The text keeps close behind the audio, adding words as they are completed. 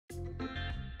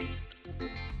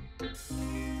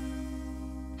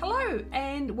Hello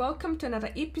and welcome to another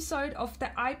episode of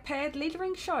the iPad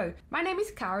Lettering Show. My name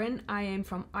is Karen. I am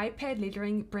from iPad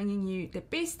Lettering, bringing you the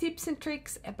best tips and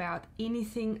tricks about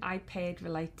anything iPad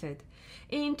related.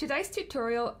 In today's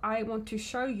tutorial, I want to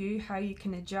show you how you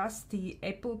can adjust the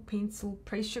Apple Pencil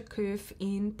Pressure curve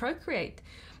in Procreate.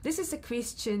 This is a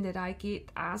question that I get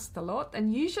asked a lot,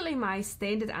 and usually my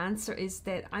standard answer is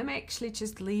that I'm actually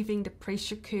just leaving the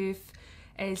pressure curve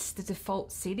as the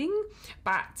default setting,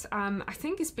 but I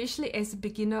think especially as a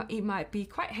beginner it might be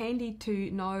quite handy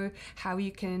to know how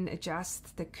you can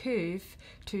adjust the curve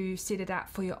to set it up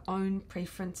for your own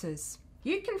preferences.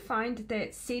 You can find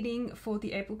that setting for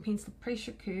the Apple Pencil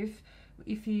Pressure curve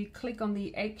if you click on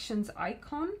the actions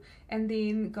icon and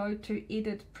then go to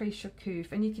edit pressure curve,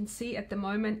 and you can see at the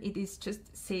moment it is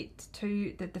just set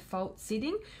to the default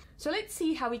setting. So let's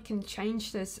see how we can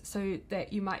change this so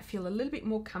that you might feel a little bit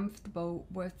more comfortable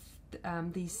with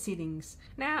these settings.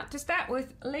 Now to start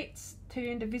with, let's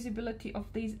turn the visibility of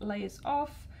these layers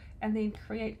off and then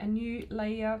create a new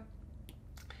layer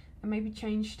and maybe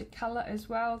change the color as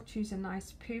well. Choose a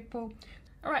nice purple.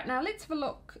 Alright, now let's have a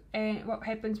look at what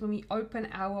happens when we open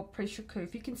our pressure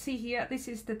curve. You can see here, this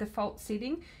is the default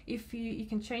setting. If you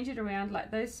can change it around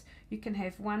like this. You can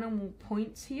have one or more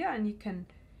points here, and you can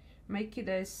make it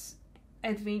as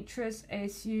adventurous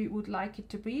as you would like it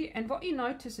to be. And what you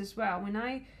notice as well, when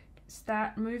I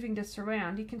start moving this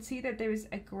around, you can see that there is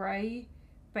a gray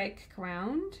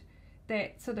background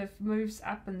that sort of moves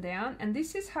up and down, and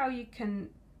this is how you can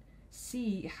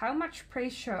see how much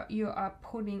pressure you are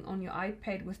putting on your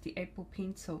iPad with the Apple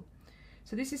Pencil.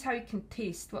 So this is how you can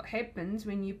test what happens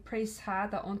when you press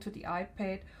harder onto the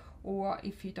iPad, or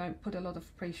if you don't put a lot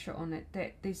of pressure on it,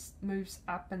 that this moves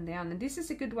up and down. And this is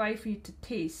a good way for you to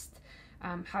test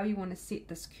how you want to set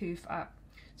this curve up.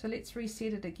 So let's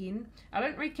reset it again. I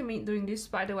don't recommend doing this,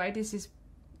 by the way. This is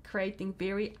creating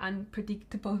very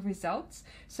unpredictable results.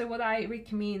 So what I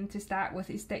recommend to start with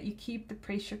is that you keep the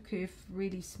pressure curve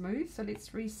really smooth. So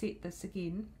let's reset this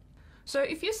again. So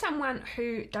if you're someone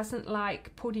who doesn't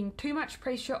like putting too much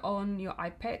pressure on your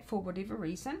iPad for whatever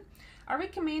reason, I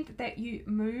recommend that you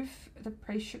move the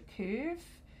pressure curve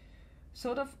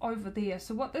sort of over there.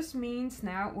 So what this means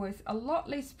now, with a lot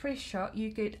less pressure, you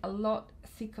get a lot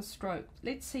thicker stroke.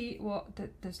 Let's see what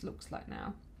this looks like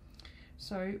now.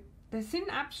 So the thin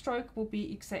upstroke will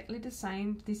be exactly the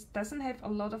same. This doesn't have a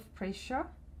lot of pressure,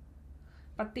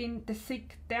 but then the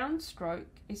thick downstroke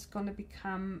is going to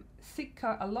become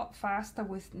thicker a lot faster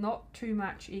with not too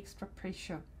much extra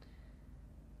pressure.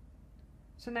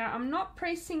 So now I'm not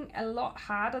pressing a lot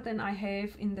harder than I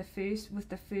have in with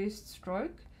the first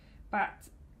stroke, but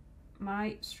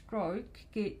my stroke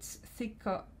gets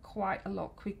thicker quite a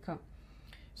lot quicker.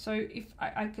 So if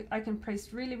I can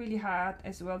press really hard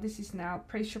as well. This is now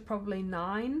pressure probably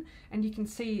 9, and you can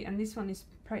see, and this one is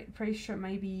pressure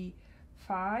maybe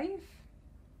 5,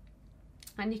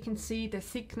 and you can see the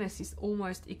thickness is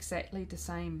almost exactly the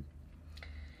same.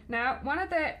 Now one of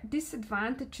the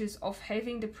disadvantages of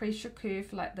having the pressure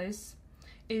curve like this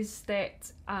is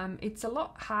that it's a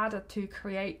lot harder to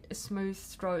create a smooth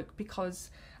stroke,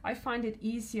 because I find it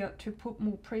easier to put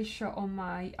more pressure on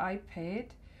my iPad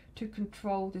to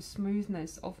control the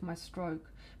smoothness of my stroke.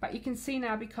 But you can see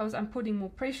now, because I'm putting more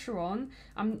pressure on,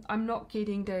 I'm not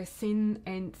getting the thin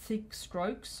and thick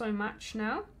strokes so much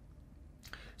now.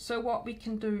 So what we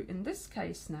can do in this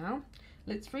case now,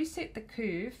 let's reset the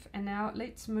curve, and now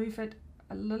let's move it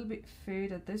a little bit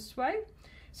further this way.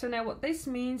 So now what this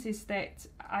means is that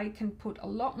I can put a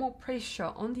lot more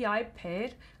pressure on the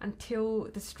iPad until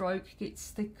the stroke gets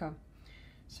thicker.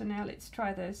 So now let's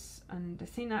try this, and the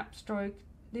thin upstroke,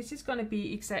 this is going to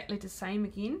be exactly the same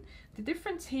again. The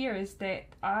difference here is that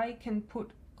I can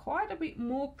put quite a bit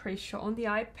more pressure on the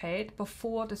iPad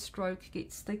before the stroke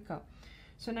gets thicker.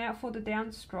 So now for the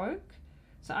downstroke,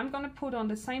 so I'm going to put on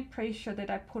the same pressure that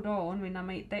I put on when I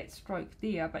made that stroke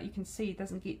there, but you can see it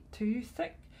doesn't get too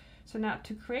thick. So now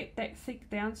to create that thick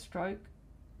downstroke,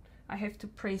 I have to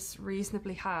press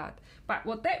reasonably hard. But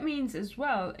what that means as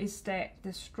well is that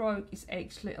the stroke is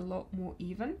actually a lot more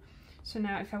even. So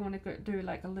now if I want to go do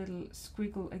like a little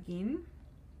squiggle again,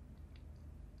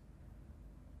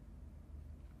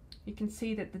 you can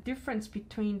see that the difference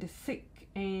between the thick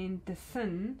and the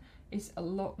thin is a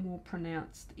lot more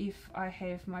pronounced if I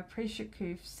have my pressure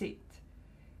curve set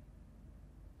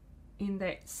in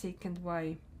that second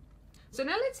way. So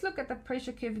now let's look at the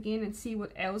pressure curve again and see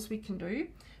what else we can do.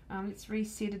 Let's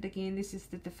reset it again. This is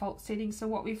the default setting. So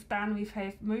what we've done, we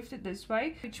have moved it this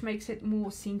way, which makes it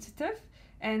more sensitive.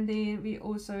 And then we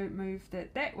also moved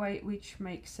it that way, which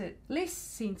makes it less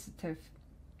sensitive.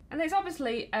 And there's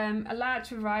obviously a large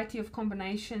variety of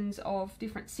combinations of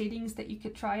different settings that you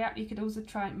could try out. You could also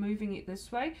try moving it this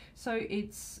way. So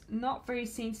it's not very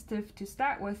sensitive to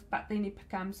start with, but then it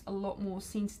becomes a lot more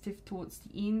sensitive towards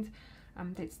the end.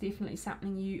 That's definitely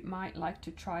something you might like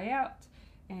to try out.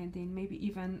 And then maybe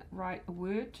even write a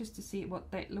word just to see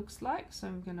what that looks like. So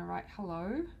I'm going to write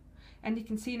hello. And you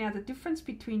can see now the difference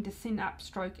between the thin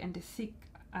upstroke and the thick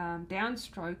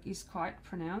downstroke is quite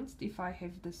pronounced if I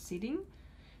have this setting.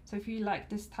 So if you like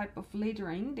this type of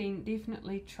lettering, then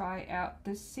definitely try out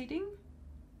this setting.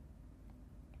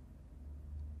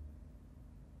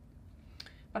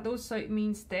 But also it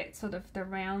means that sort of the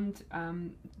round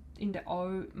in the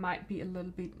O might be a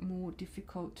little bit more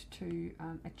difficult to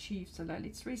achieve. So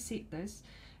let's reset this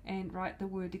and write the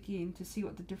word again to see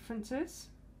what the difference is.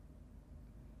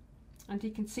 And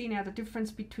you can see now the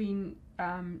difference between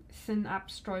thin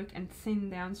upstroke and thin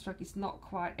downstroke is not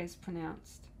quite as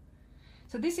pronounced.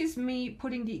 So this is me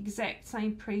putting the exact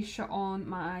same pressure on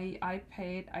my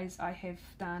iPad as I have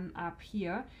done up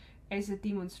here as a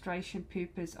demonstration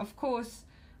purpose. Of course,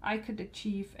 I could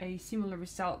achieve a similar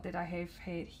result that I have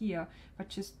had here, but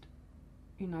just,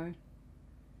 you know,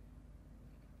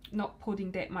 not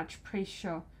putting that much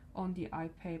pressure on the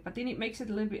iPad. But then it makes it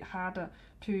a little bit harder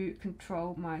to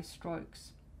control my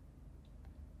strokes.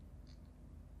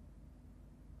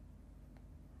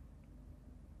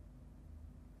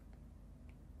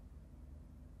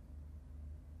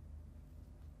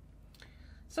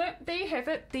 So there you have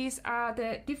it. These are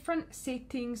the different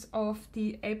settings of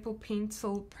the Apple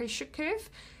Pencil pressure curve.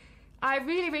 I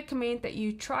really recommend that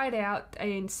you try it out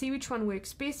and see which one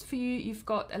works best for you. You've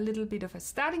got a little bit of a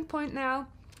starting point now.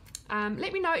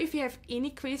 Let me know if you have any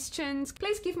questions.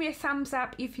 Please give me a thumbs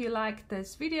up if you like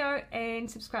this video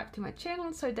and subscribe to my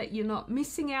channel so that you're not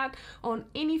missing out on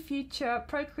any future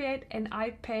Procreate and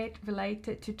iPad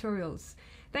related tutorials.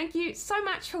 Thank you so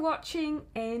much for watching,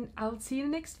 and I'll see you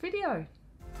in the next video.